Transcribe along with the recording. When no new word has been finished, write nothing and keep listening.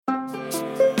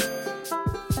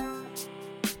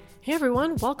Hey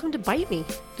everyone, welcome to Bite Me,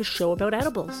 the show about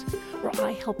edibles, where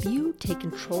I help you take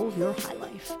control of your high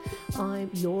life. I'm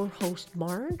your host,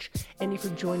 Marge, and if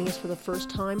you're joining us for the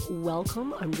first time,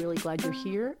 welcome. I'm really glad you're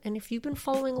here, and if you've been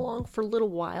following along for a little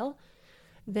while,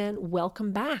 then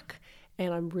welcome back,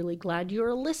 and I'm really glad you're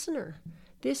a listener.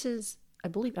 This is, I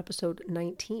believe, episode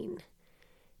 19.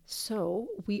 So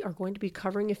we are going to be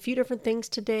covering a few different things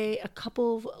today, a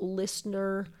couple of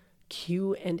listener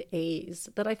Q&As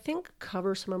that I think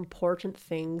cover some important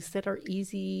things that are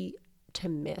easy to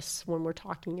miss when we're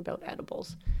talking about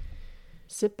edibles.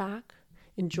 Sit back,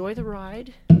 enjoy the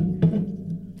ride.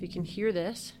 If you can hear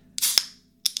this,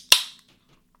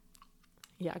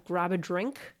 grab a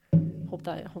drink. Hope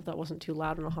that wasn't too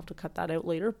loud and I'll have to cut that out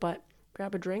later, but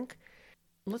grab a drink.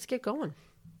 Let's get going.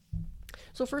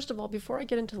 So first of all, before I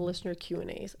get into the listener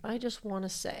Q&As, I just want to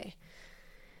say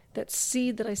that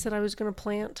seed that I said I was going to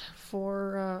plant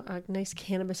for a nice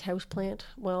cannabis house plant,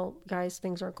 well, guys,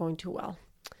 things aren't going too well.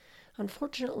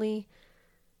 Unfortunately,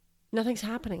 nothing's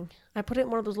happening. I put it in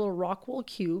one of those little rock wool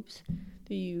cubes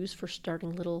that you use for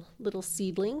starting little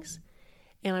sit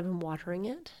and I've been watering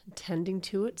it, tending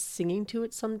to it, singing to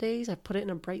it some days. I put it in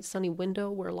a bright sunny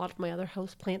window where a lot of my other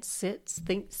house plants sit,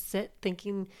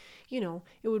 thinking,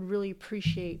 it would really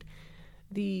appreciate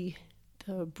the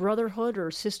brotherhood or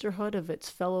sisterhood of its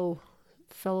fellow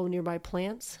nearby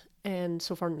plants, and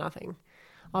so far nothing.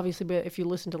 Obviously, but if you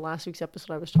listen to last week's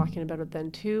episode, I was talking about it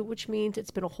then too, which means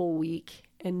it's been a whole week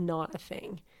and not a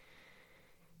thing.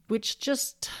 Which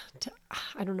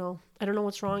I don't know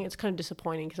what's wrong. It's kind of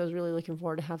disappointing because I was really looking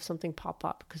forward to have something pop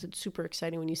up because it's super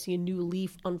exciting when you see a new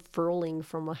leaf unfurling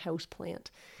from a house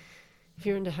plant. If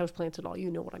you're into house plants at all,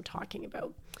 you know what I'm talking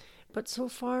about. But so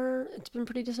far, it's been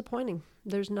pretty disappointing.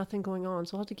 There's nothing going on,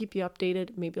 so I'll have to keep you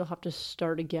updated. Maybe I'll have to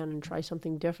start again and try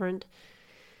something different.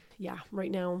 Yeah,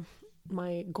 right now,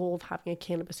 my goal of having a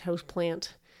cannabis house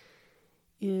plant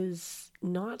is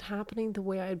not happening the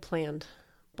way I had planned.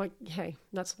 But hey,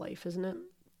 that's life, isn't it?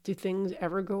 Do things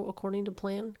ever go according to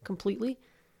plan completely?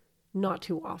 Not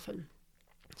too often.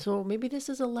 So maybe this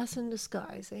is a lesson in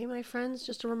disguise. Hey, my friends,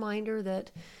 just a reminder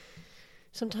that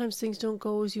sometimes things don't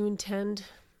go as you intend.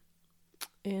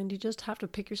 And you just have to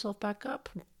pick yourself back up,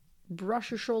 brush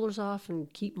your shoulders off,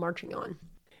 and keep marching on.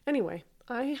 Anyway,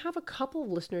 I have a couple of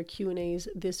listener Q&As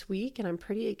this week, and I'm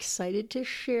pretty excited to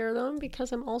share them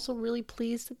because I'm also really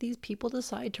pleased that these people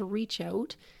decide to reach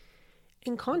out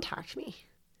and contact me.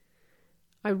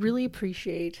 I really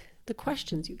appreciate the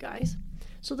questions, you guys.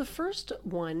 So the first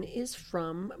one is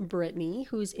from Brittany,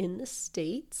 who's in the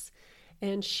States.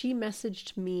 And she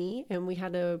messaged me and we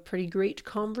had a pretty great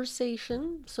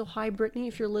conversation. So hi, Brittany,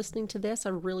 if you're listening to this, I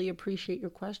really appreciate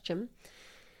your question.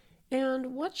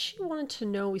 And what she wanted to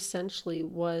know essentially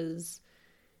was,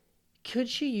 could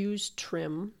she use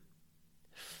trim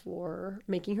for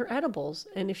making her edibles?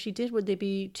 And if she did, would they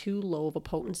be too low of a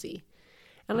potency?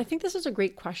 And I think this is a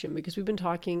great question because we've been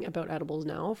talking about edibles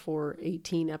now for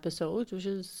 18 episodes, which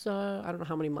is, I don't know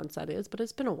how many months that is, but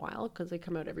it's been a while because the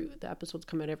episodes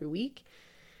come out every week.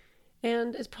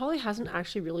 And it probably hasn't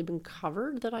actually really been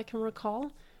covered that I can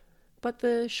recall. But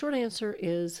the short answer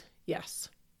is yes.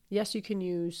 Yes, you can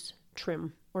use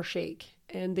trim or shake.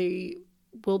 And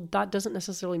that doesn't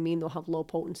necessarily mean they'll have low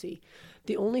potency.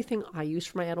 The only thing I use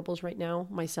for my edibles right now,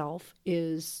 myself,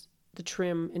 is the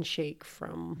trim and shake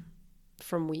from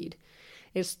weed.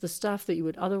 It's the stuff that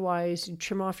you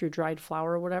trim off your dried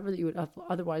flower or whatever that you would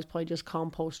otherwise probably just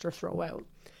compost or throw out.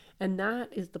 And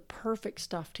that is the perfect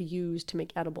stuff to use to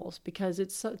make edibles because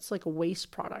it's like a waste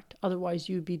product. Otherwise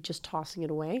you'd be just tossing it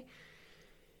away.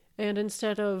 And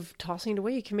instead of tossing it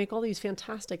away, you can make all these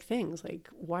fantastic things. Like,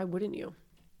 why wouldn't you?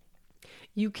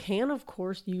 You can, of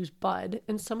course, use bud.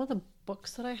 And some of the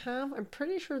books that I have, I'm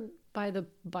pretty sure by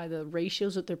the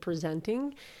ratios that they're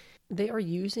presenting, they are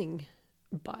using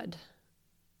bud,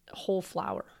 whole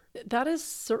flower. That is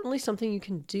certainly something you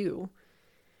can do,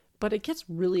 but it gets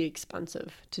really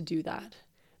expensive to do that.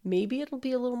 Maybe it'll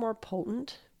be a little more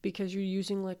potent because you're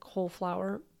using like whole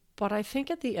flower, but I think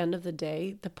at the end of the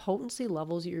day, the potency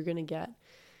levels that you're going to get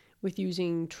with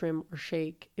using trim or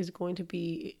shake is going to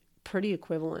be pretty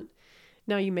equivalent.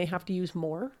 Now you may have to use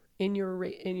more in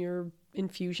your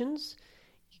infusions.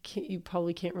 You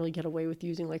probably can't really get away with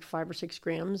using like 5 or 6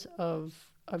 grams of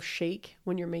shake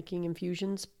when you're making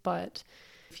infusions, but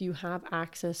if you have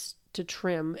access to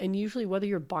trim, and usually whether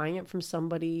you're buying it from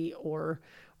somebody or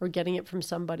getting it from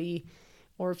somebody,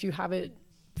 or if you have it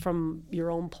from your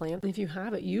own plant, if you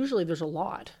have it, usually there's a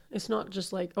lot. It's not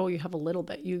just like, oh, you have a little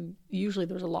bit. Usually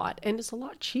there's a lot, and it's a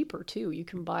lot cheaper too. You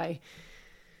can buy,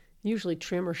 usually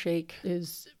trim or shake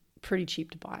is pretty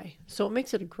cheap to buy. So it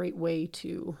makes it a great way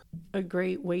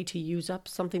to use up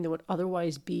something that would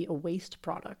otherwise be a waste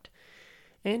product.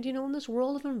 And in this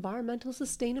world of environmental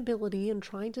sustainability and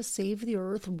trying to save the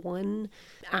earth one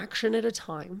action at a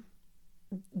time,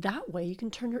 that way you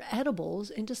can turn your edibles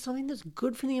into something that's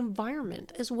good for the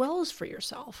environment as well as for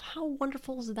yourself. How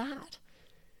wonderful is that?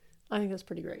 I think that's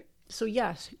pretty great. So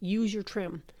yes, use your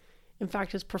trim. In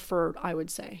fact, it's preferred, I would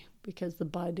say, because the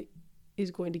bud is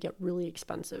going to get really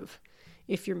expensive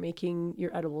if you're making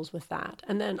your edibles with that.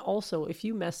 And then also, if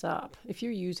you mess up, if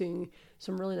you're using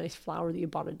some really nice flower that you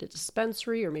bought at a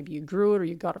dispensary, or maybe you grew it or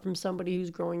you got it from somebody who's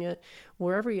growing it,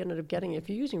 wherever you ended up getting it, if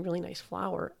you're using really nice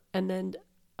flower and then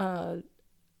an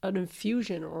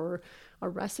infusion or a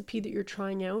recipe that you're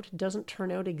trying out doesn't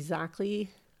turn out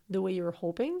exactly the way you were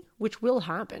hoping, which will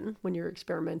happen when you're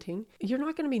experimenting, you're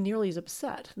not going to be nearly as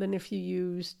upset than if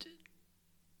you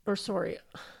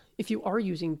are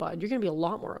using bud, you're going to be a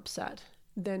lot more upset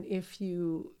than if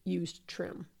you used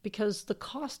trim, because the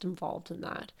cost involved in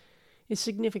that is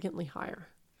significantly higher.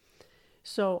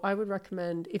 So I would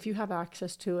recommend, if you have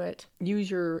access to it, use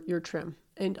your trim.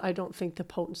 And I don't think the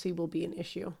potency will be an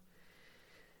issue.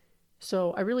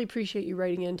 So I really appreciate you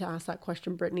writing in to ask that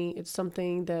question, Brittany. It's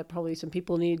something that probably some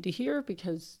people needed to hear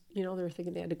because, they're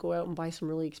thinking they had to go out and buy some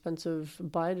really expensive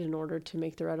bud in order to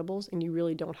make their edibles, and you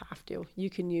really don't have to. You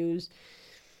could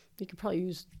probably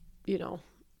use,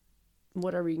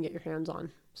 whatever you can get your hands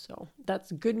on. So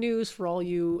that's good news for all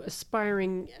you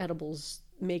aspiring edibles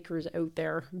makers out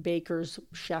there, bakers,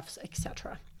 chefs,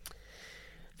 etc.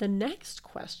 The next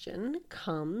question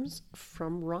comes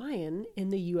from Ryan in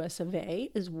the US of A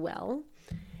as well.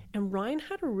 And Ryan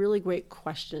had a really great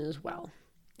question as well.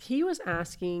 He was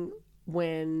asking,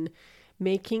 when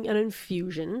making an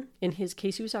infusion, in his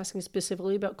case, he was asking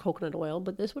specifically about coconut oil,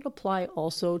 but this would apply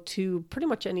also to pretty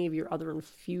much any of your other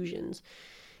infusions,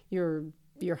 your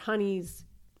honeys,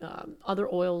 other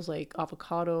oils like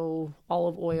avocado,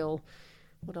 olive oil.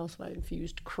 What else have I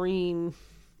infused? Cream,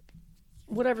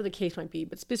 whatever the case might be.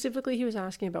 But specifically, he was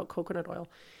asking about coconut oil.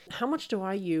 How much do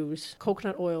I use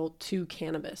coconut oil to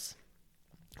cannabis?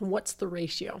 What's the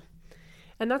ratio?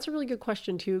 And that's a really good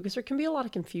question too, because there can be a lot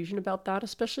of confusion about that,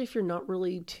 especially if you're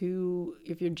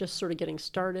if you're just sort of getting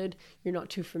started, you're not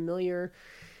too familiar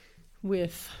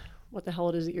with what the hell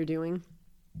it is that you're doing.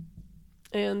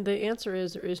 And the answer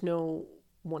is, there is no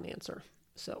one answer.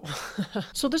 So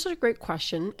this is a great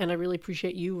question, and I really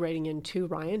appreciate you writing in too,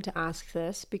 Ryan, to ask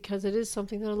this, because it is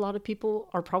something that a lot of people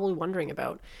are probably wondering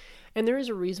about. And there is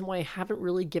a reason why I haven't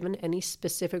really given any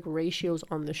specific ratios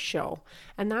on the show.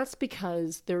 And that's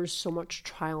because there's so much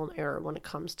trial and error when it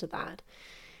comes to that.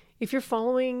 If you're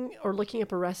following or looking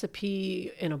up a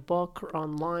recipe in a book or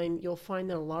online, you'll find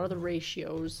that a lot of the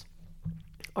ratios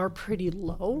are pretty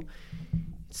low.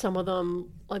 Some of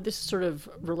them, this sort of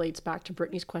relates back to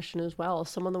Brittany's question as well.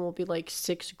 Some of them will be like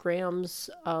 6 grams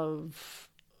of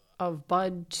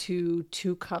bud to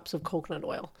 2 cups of coconut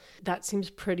oil. That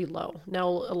seems pretty low. Now,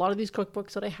 a lot of these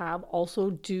cookbooks that I have also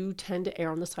do tend to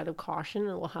err on the side of caution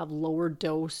and will have lower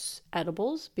dose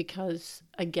edibles because,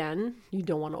 again, you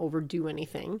don't want to overdo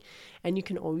anything, and you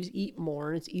can always eat more,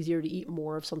 and it's easier to eat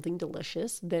more of something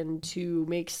delicious than to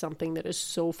make something that is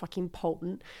so fucking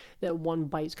potent that one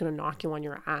bite's going to knock you on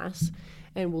your ass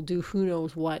and will do who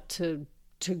knows what to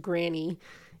Granny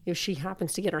if she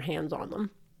happens to get her hands on them.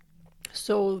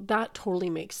 So that totally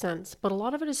makes sense, but a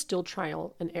lot of it is still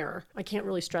trial and error. I can't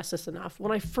really stress this enough.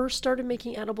 When I first started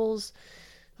making edibles,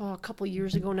 a couple of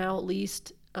years ago now at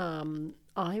least,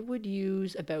 I would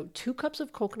use about 2 cups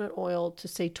of coconut oil to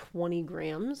say 20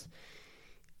 grams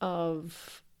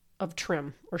of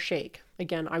trim or shake.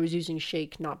 Again, I was using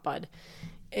shake, not bud.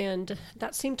 And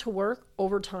that seemed to work.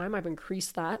 Over time, I've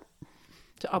increased that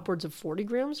to upwards of 40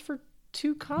 grams for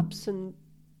 2 cups, and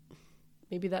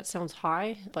maybe that sounds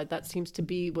high, but that seems to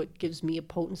be what gives me a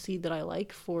potency that I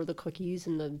like for the cookies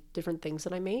and the different things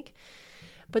that I make.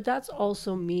 But that's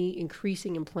also me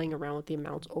increasing and playing around with the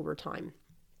amounts over time.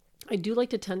 I do like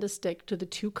to tend to stick to the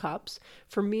 2 cups.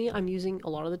 For me, I'm using a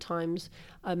lot of the times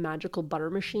a magical butter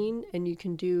machine, and you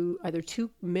can do either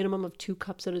minimum of 2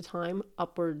 cups at a time,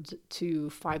 upwards to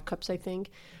 5 cups, I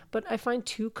think. But I find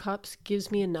 2 cups gives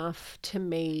me enough to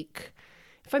make,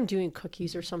 if I'm doing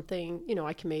cookies or something,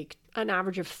 I can make an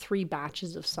average of 3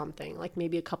 batches of something, like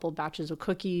maybe a couple batches of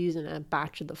cookies and a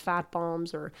batch of the fat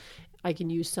bombs, or I can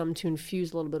use some to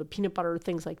infuse a little bit of peanut butter,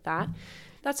 things like that.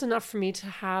 That's enough for me to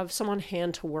have some on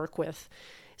hand to work with.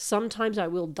 Sometimes I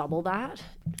will double that,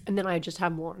 and then I just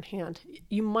have more on hand.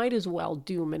 You might as well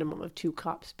do a minimum of 2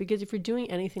 cups, because if you're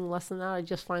doing anything less than that, I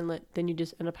just find that then you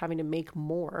just end up having to make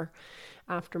more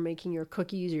after making your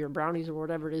cookies or your brownies or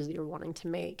whatever it is that you're wanting to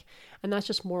make. And that's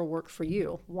just more work for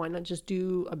you. Why not just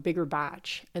do a bigger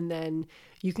batch, and then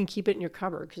you can keep it in your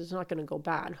cupboard because it's not going to go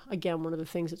bad. Again, one of the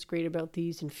things that's great about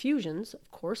these infusions, of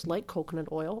course, like coconut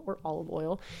oil or olive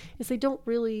oil, is they don't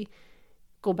really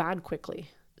go bad quickly.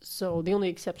 So the only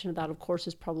exception to that, of course,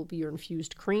 is probably your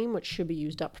infused cream, which should be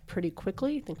used up pretty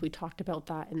quickly. I think we talked about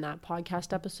that in that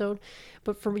podcast episode.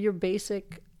 But for your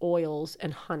basic oils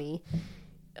and honey,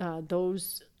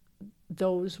 those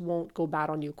won't go bad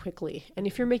on you quickly. And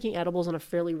if you're making edibles on a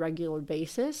fairly regular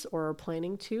basis or are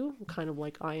planning to, kind of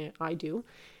like I do,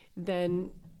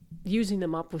 then using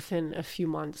them up within a few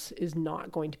months is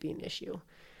not going to be an issue.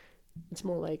 It's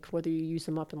more like whether you use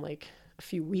them up in like a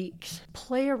few weeks.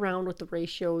 Play around with the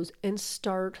ratios and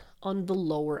start on the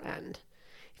lower end.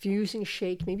 If you're using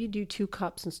shake, maybe do 2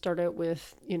 cups and start out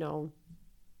with,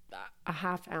 a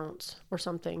half ounce or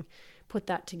something. Put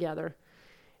that together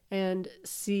and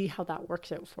see how that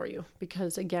works out for you.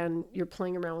 Because again, you're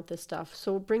playing around with this stuff.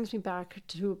 So it brings me back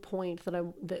to a point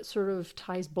that sort of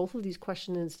ties both of these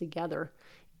questions together.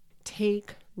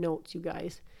 Take notes, you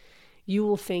guys. You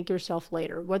will thank yourself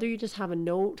later. Whether you just have a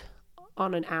note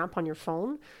on an app on your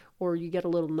phone, or you get a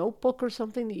little notebook or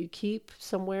something that you keep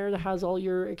somewhere that has all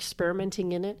your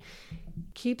experimenting in it,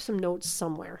 keep some notes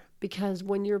somewhere. Because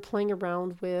when you're playing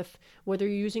around with whether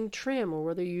you're using trim or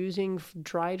whether you're using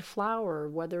dried flour,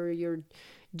 whether you're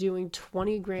doing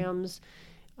 20 grams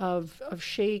of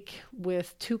shake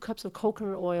with 2 cups of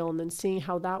coconut oil and then seeing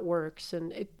how that works.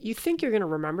 And you think you're going to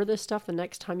remember this stuff the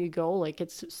next time you go. Like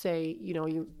it's, say,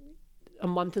 a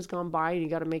month has gone by and you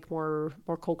got to make more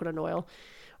coconut oil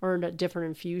or a different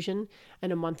infusion,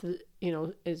 and a month,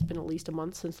 it's been at least a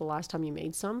month since the last time you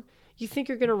made some. You think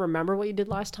you're going to remember what you did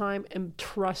last time, and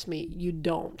trust me, you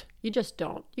don't. You just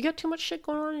don't. You got too much shit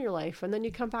going on in your life, and then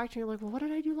you come back and you're like, well, what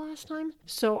did I do last time?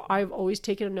 So I've always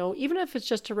taken a note, even if it's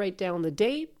just to write down the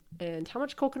date and how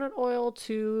much coconut oil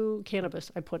to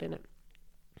cannabis I put in it.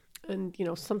 And,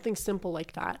 something simple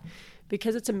like that,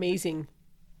 because it's amazing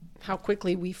how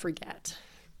quickly we forget.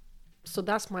 So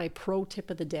that's my pro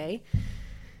tip of the day.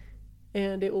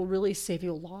 And it will really save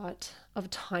you a lot of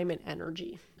time and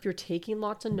energy. If you're taking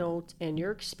lots of notes and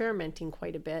you're experimenting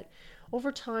quite a bit,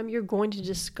 over time you're going to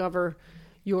discover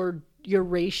your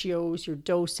ratios, your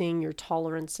dosing, your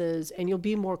tolerances, and you'll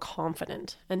be more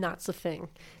confident. And that's the thing.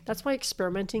 That's why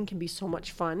experimenting can be so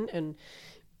much fun. And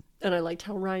I liked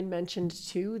how Ryan mentioned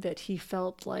too that he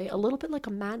felt like a little bit like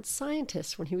a mad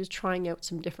scientist when he was trying out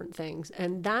some different things.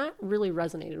 And that really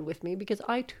resonated with me, because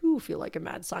I too feel like a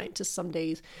mad scientist some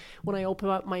days when I open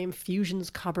up my infusions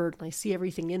cupboard and I see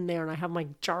everything in there and I have my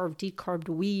jar of decarbed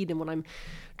weed, and when I'm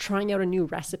trying out a new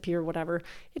recipe or whatever,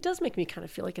 it does make me kind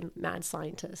of feel like a mad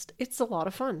scientist. It's a lot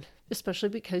of fun, especially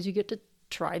because you get to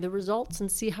try the results and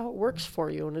see how it works for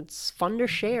you, and it's fun to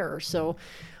share. So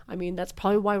that's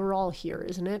probably why we're all here,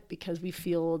 isn't it? Because we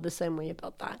feel the same way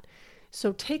about that.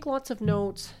 So take lots of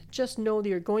notes. Just know that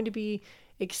you're going to be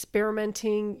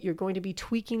experimenting, you're going to be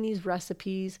tweaking these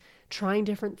recipes, trying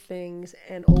different things,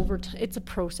 and it's a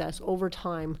process. Over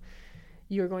time,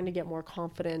 you're going to get more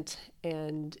confident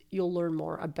and you'll learn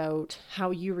more about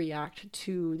how you react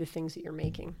to the things that you're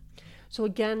making. So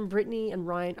again, Brittany and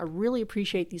Ryan, I really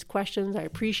appreciate these questions. I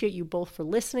appreciate you both for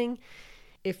listening.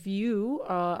 If you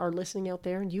are listening out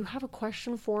there and you have a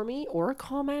question for me or a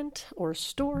comment or a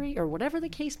story or whatever the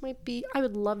case might be, I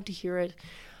would love to hear it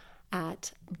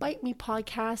at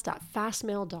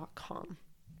bitemepodcast@fastmail.com.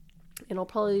 And I'll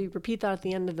probably repeat that at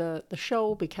the end of the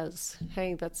show because,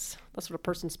 hey, that's what a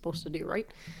person's supposed to do, right?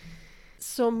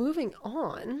 So moving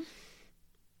on,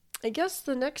 I guess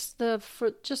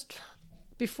just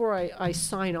before I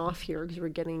sign off here, because we're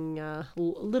getting a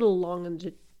little long in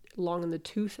the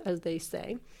tooth, as they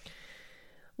say,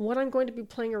 what I'm going to be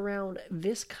playing around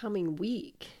this coming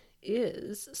week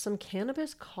is some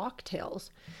cannabis cocktails.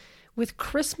 With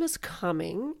Christmas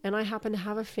coming, and I happen to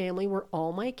have a family where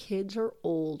all my kids are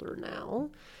older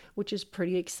now, which is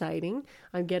pretty exciting.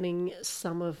 I'm getting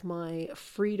some of my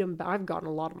freedom back. I've gotten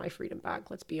a lot of my freedom back,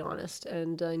 let's be honest.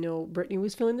 And I know Brittany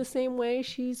was feeling the same way.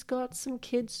 She's got some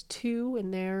kids too,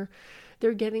 and they're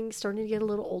starting to get a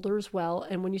little older as well.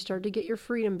 And when you start to get your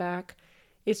freedom back,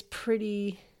 it's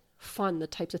pretty fun, the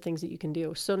types of things that you can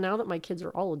do. So now that my kids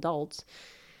are all adults,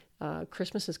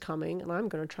 Christmas is coming, and I'm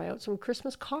going to try out some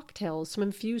Christmas cocktails, some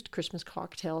infused Christmas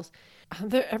cocktails.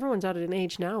 Everyone's at an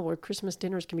age now where Christmas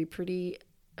dinners can be pretty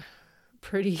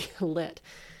lit.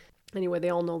 Anyway, they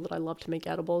all know that I love to make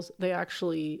edibles. They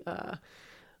actually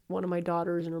one of my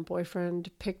daughters and her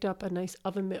boyfriend picked up a nice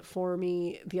oven mitt for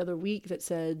me the other week that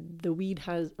said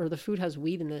the food has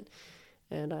weed in it.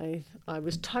 And I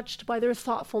was touched by their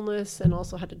thoughtfulness and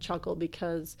also had to chuckle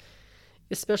because,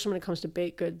 especially when it comes to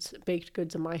baked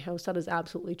goods in my house, that is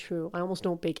absolutely true. I almost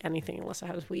don't bake anything unless it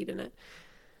has weed in it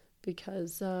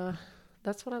because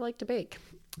that's what I like to bake.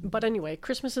 But anyway,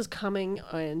 Christmas is coming,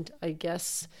 and I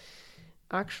guess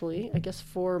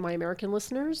for my American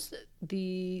listeners,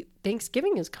 the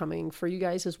Thanksgiving is coming for you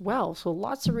guys as well. So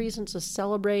lots of reasons to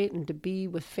celebrate and to be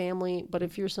with family. But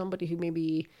if you're somebody who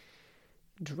maybe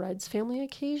dreads family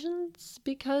occasions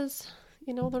because,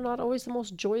 they're not always the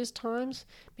most joyous times,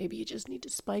 maybe you just need to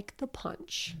spike the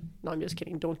punch. No, I'm just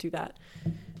kidding. Don't do that.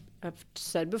 I've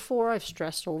said before, I've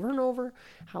stressed over and over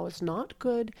how it's not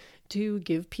good to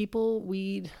give people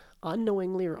weed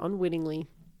unknowingly or unwittingly.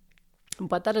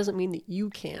 But that doesn't mean that you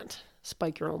can't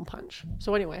spike your own punch.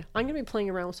 So anyway, I'm going to be playing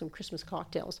around with some Christmas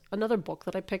cocktails. Another book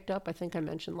that I picked up, I think I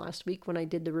mentioned last week when I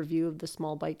did the review of the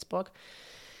Small Bites book,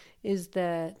 is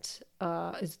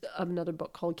another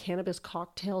book called Cannabis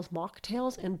Cocktails,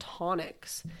 Mocktails, and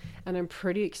Tonics. And I'm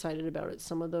pretty excited about it.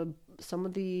 Some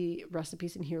of the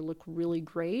recipes in here look really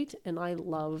great, and I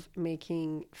love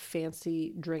making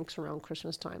fancy drinks around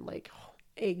Christmas time, like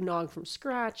eggnog from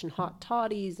scratch and hot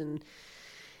toddies and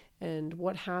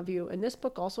what have you. And this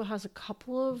book also has a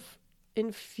couple of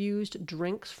infused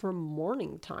drinks for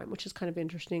morning time, which is kind of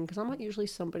interesting because I'm not usually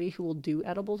somebody who will do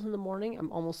edibles in the morning. I'm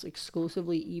almost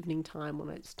exclusively evening time when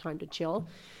it's time to chill.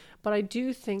 But I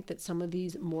do think that some of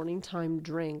these morning time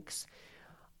drinks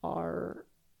are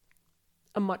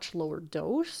a much lower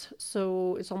dose.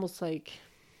 So it's almost like,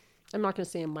 I'm not going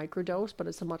to say a microdose, but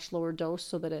it's a much lower dose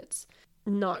so that it's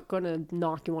not going to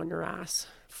knock you on your ass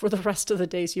for the rest of the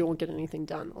day so you won't get anything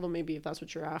done. Although maybe if that's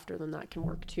what you're after, then that can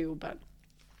work too. But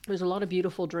there's a lot of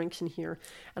beautiful drinks in here,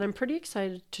 and I'm pretty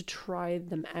excited to try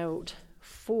them out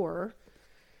for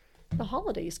the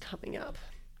holidays coming up.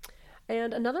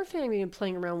 And another thing I've been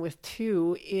playing around with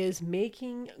too is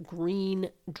making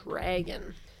Green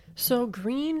Dragon. So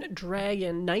Green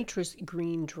Dragon, Nitrous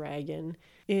Green Dragon,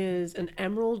 is an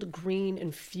emerald green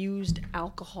infused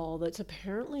alcohol that's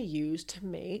apparently used to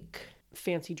make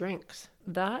fancy drinks.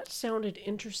 That sounded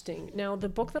interesting. Now, the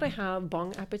book that I have,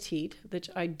 Bon Appetit, that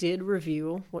I did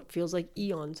review what feels like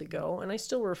eons ago, and I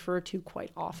still refer to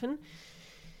quite often,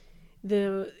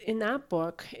 in that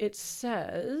book, it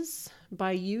says,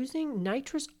 by using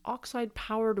nitrous oxide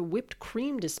powered whipped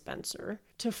cream dispenser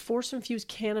to force infuse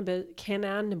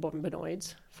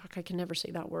cannabinoids, I can never say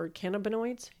that word,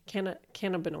 cannabinoids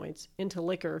into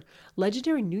liquor,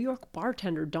 legendary New York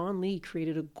bartender Don Lee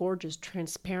created a gorgeous,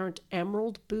 transparent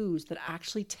emerald booze that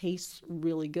actually tastes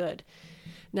really good.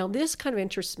 Now, this kind of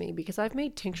interests me because I've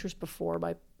made tinctures before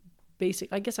I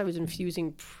guess I was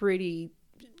infusing pretty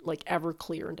like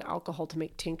Everclear into alcohol to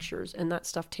make tinctures, and that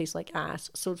stuff tastes like ass.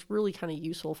 So it's really kind of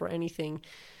useful for anything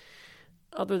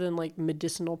other than like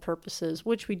medicinal purposes,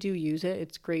 which we do use it.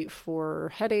 It's great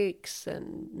for headaches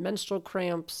and menstrual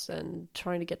cramps and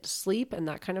trying to get to sleep and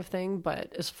that kind of thing.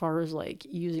 But as far as like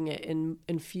using it in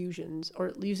infusions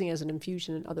or using it as an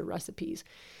infusion in other recipes,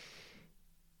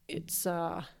 it's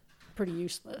pretty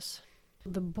useless.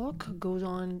 The book goes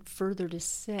on further to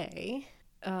say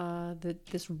that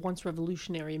this once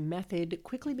revolutionary method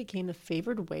quickly became the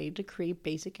favored way to create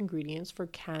basic ingredients for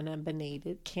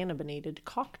cannabinated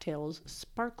cocktails,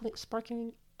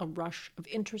 sparking a rush of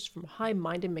interest from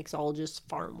high-minded mixologists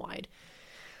far and wide.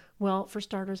 Well, for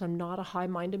starters, I'm not a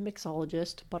high-minded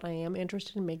mixologist, but I am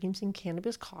interested in making some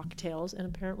cannabis cocktails, and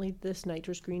apparently this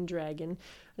Nitrous Green Dragon,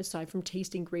 aside from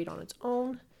tasting great on its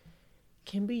own,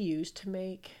 can be used to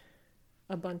make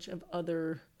a bunch of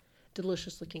other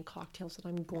delicious looking cocktails that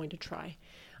I'm going to try.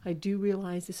 I do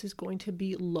realize this is going to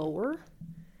be lower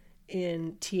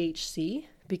in THC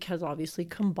because obviously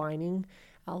combining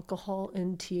alcohol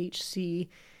and THC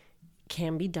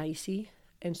can be dicey,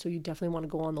 and so you definitely want to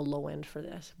go on the low end for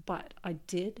this. But I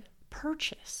did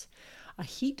purchase a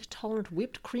heat-tolerant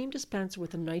whipped cream dispenser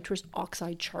with a nitrous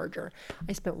oxide charger.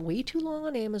 I spent way too long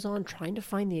on Amazon trying to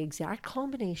find the exact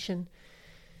combination,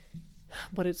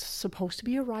 but it's supposed to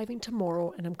be arriving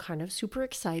tomorrow, and I'm kind of super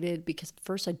excited because at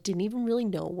first I didn't even really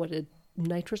know what a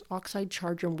nitrous oxide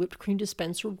charger and whipped cream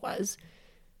dispenser was,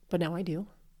 but now I do,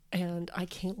 and I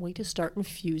can't wait to start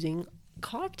infusing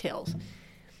cocktails.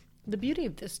 The beauty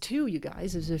of this too, you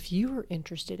guys, is if you are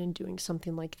interested in doing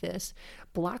something like this,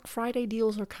 Black Friday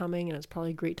deals are coming, and it's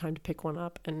probably a great time to pick one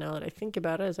up. And now that I think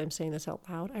about it, as I'm saying this out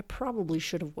loud, I probably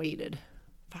should have waited.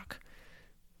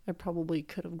 I probably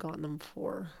could have gotten them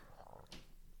for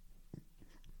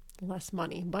less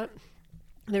money, but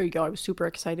there you go. I was super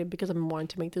excited because I've been wanting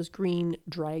to make this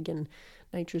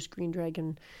nitrous green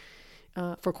dragon,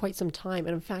 for quite some time.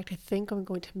 And in fact, I think I'm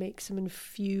going to make some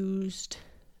infused,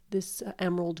 this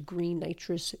emerald green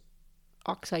nitrous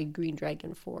oxide green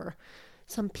dragon for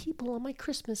some people on my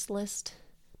Christmas list.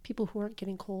 People who aren't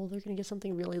getting cold, they're going to get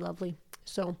something really lovely.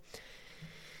 So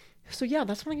yeah,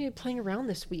 that's what I'm going to be playing around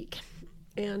this week.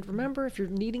 And remember, if you're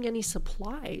needing any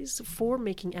supplies for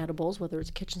making edibles, whether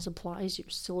it's kitchen supplies, your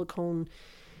silicone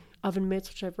oven mitts,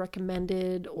 which I've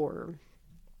recommended, or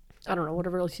I don't know,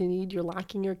 whatever else you need, you're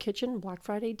lacking in your kitchen, Black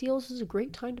Friday deals is a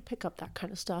great time to pick up that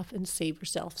kind of stuff and save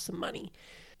yourself some money.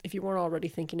 If you weren't already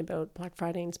thinking about Black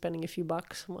Friday and spending a few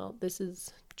bucks, well,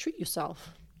 treat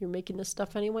yourself. You're making this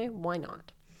stuff anyway, why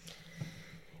not?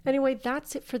 Anyway,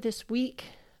 that's it for this week.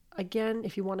 Again,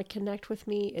 if you want to connect with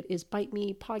me, it is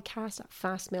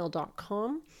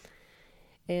bitemepodcast@fastmail.com.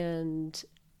 And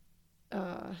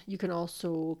you can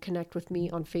also connect with me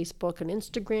on Facebook and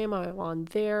Instagram. I'm on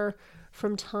there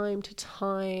from time to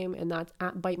time, and that's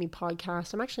at Bite Me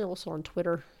Podcast. I'm actually also on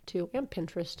Twitter too, and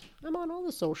Pinterest. I'm on all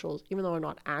the socials, even though I'm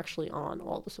not actually on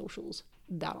all the socials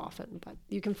that often, but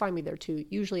you can find me there too,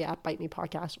 usually at Bite Me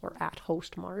Podcast or at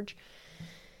Host Marge.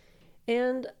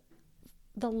 And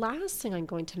the last thing I'm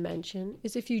going to mention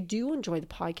is, if you do enjoy the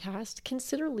podcast,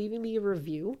 consider leaving me a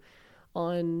review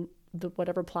on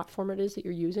whatever platform it is that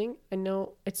you're using. I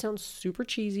know it sounds super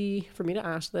cheesy for me to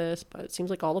ask this, but it seems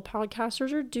like all the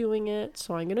podcasters are doing it,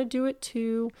 so I'm going to do it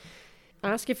too.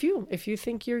 Ask if you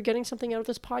think you're getting something out of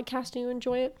this podcast and you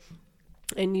enjoy it,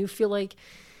 and you feel like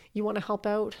you want to help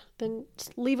out, then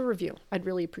just leave a review. I'd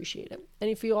really appreciate it. And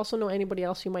if you also know anybody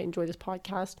else who might enjoy this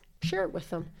podcast, share it with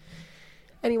them.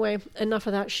 Anyway, enough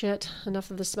of that shit.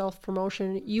 Enough of the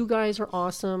self-promotion. You guys are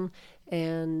awesome,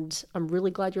 and I'm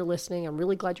really glad you're listening. I'm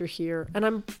really glad you're here, and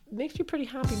it makes me pretty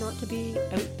happy not to be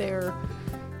out there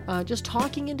just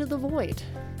talking into the void,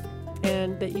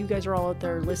 and that you guys are all out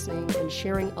there listening and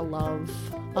sharing a love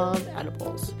of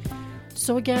edibles.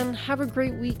 So again, have a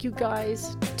great week, you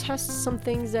guys. Test some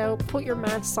things out. Put your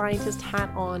mad scientist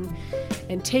hat on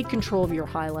and take control of your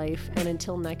high life. And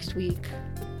until next week,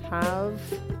 have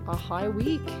a high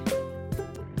week.